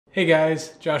Hey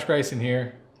guys, Josh Bryson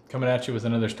here, coming at you with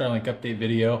another Starlink update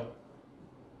video.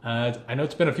 I know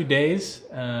it's been a few days.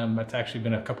 It's actually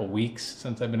been a couple weeks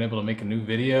since I've been able to make a new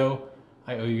video.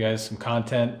 I owe you guys some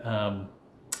content. I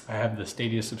have the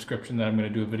Stadia subscription that I'm going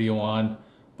to do a video on,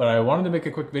 but I wanted to make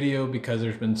a quick video because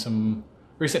there's been some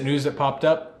recent news that popped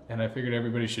up and I figured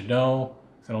everybody should know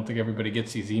because I don't think everybody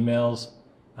gets these emails.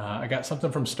 I got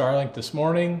something from Starlink this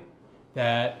morning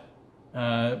that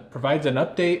provides an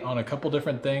update on a couple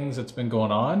different things that's been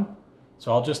going on.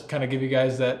 So I'll just kind of give you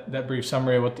guys that brief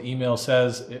summary of what the email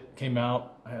says. It came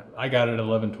out, I got it at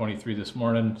 11:23 this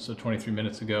morning, so 23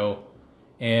 minutes ago.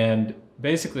 And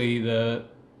basically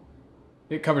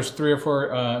it covers 3 or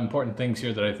 4 important things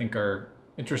here that I think are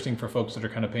interesting for folks that are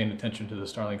kind of paying attention to the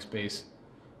Starlink space.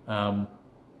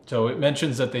 So it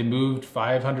mentions that they moved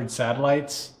 500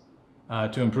 satellites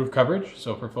to improve coverage.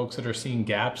 So for folks that are seeing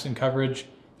gaps in coverage,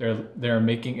 they're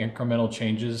making incremental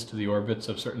changes to the orbits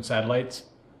of certain satellites.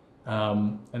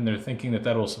 And they're thinking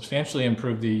that will substantially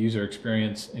improve the user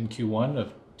experience in Q1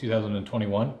 of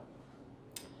 2021.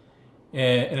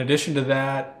 In addition to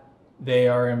that, they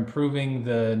are improving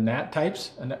the NAT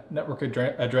types. Network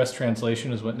Address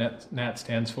Translation is what NAT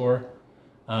stands for.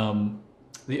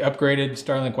 The upgraded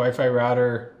Starlink Wi-Fi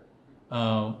router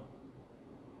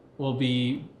will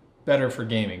be better for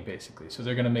gaming, basically. So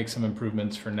they're going to make some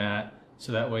improvements for NAT,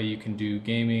 so that way you can do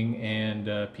gaming and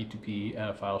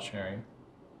P2P file sharing.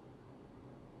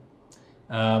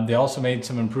 They also made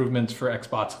some improvements for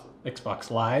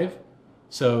Xbox Live.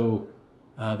 So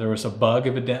there was a bug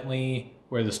evidently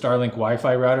where the Starlink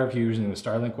Wi-Fi router, if you're using the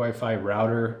Starlink Wi-Fi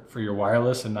router for your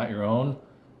wireless and not your own,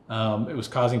 it was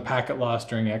causing packet loss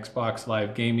during Xbox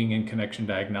Live gaming and connection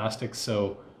diagnostics.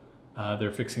 So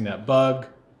they're fixing that bug.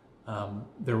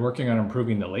 They're working on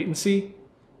improving the latency.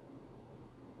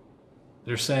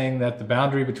 They're saying that the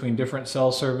boundary between different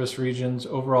cell service regions,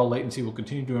 overall latency will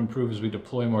continue to improve as we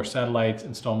deploy more satellites,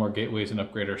 install more gateways, and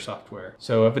upgrade our software.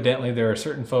 So evidently there are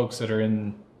certain folks that are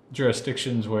in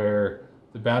jurisdictions where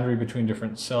the boundary between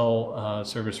different cell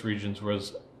service regions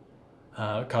was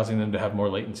causing them to have more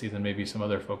latency than maybe some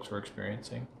other folks were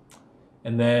experiencing.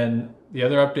 And then the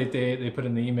other update they put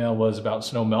in the email was about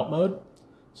snow melt mode.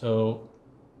 So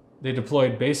they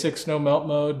deployed basic snow melt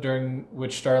mode, during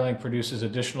which Starlink produces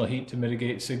additional heat to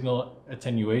mitigate signal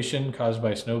attenuation caused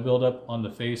by snow buildup on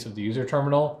the face of the user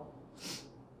terminal.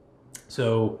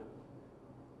 So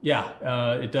yeah,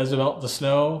 it does melt the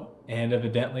snow, and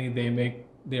evidently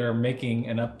they are making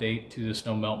an update to the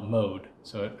snow melt mode.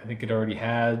 So I think it already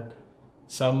had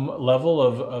some level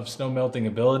of snow melting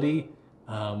ability,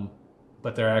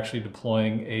 but they're actually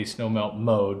deploying a snow melt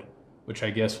mode, which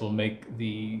I guess will make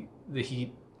the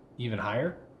heat even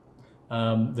higher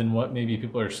than what maybe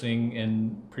people are seeing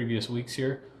in previous weeks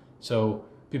here. So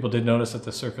people did notice that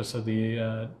the surface of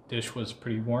the dish was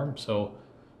pretty warm. So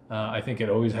I think it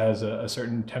always has a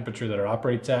certain temperature that it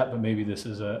operates at, but maybe this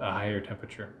is a higher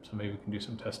temperature. So maybe we can do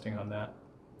some testing on that.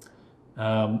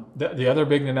 The other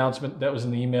big announcement that was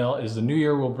in the email is the new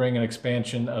year will bring an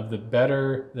expansion of the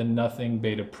Better Than Nothing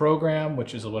beta program,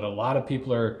 which is what a lot of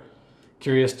people are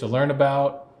curious to learn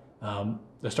about.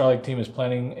 The Starlink team is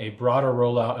planning a broader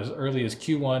rollout as early as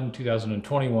Q1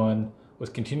 2021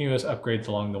 with continuous upgrades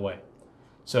along the way.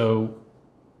 So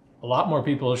a lot more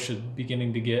people should be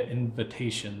beginning to get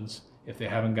invitations, if they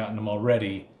haven't gotten them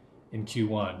already, in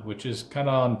Q1, which is kind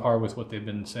of on par with what they've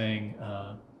been saying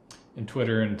in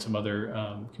Twitter and some other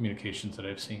communications that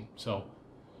I've seen. So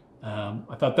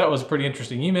I thought that was a pretty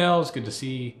interesting email. It's good to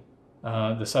see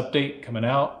this update coming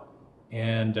out.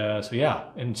 And so yeah,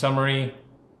 in summary,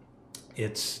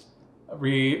 it's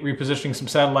repositioning some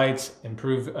satellites,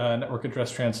 improve network address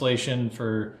translation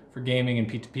for gaming and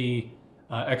P2P,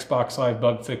 Xbox Live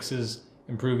bug fixes,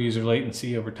 improve user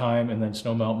latency over time, and then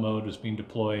snow melt mode was being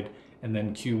deployed. And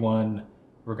then Q1,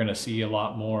 we're going to see a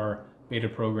lot more beta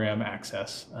program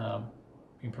access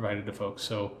being provided to folks.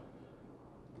 So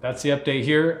that's the update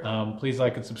here. Please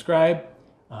like and subscribe.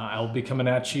 I'll be coming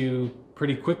at you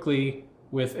pretty quickly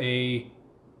with a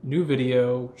new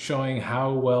video showing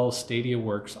how well Stadia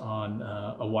works on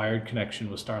a wired connection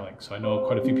with Starlink. So I know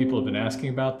quite a few people have been asking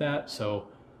about that, so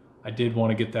I did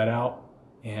want to get that out,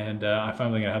 and I'm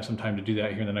finally going to have some time to do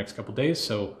that here in the next couple days.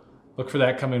 So look for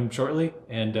that coming shortly,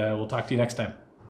 and we'll talk to you next time.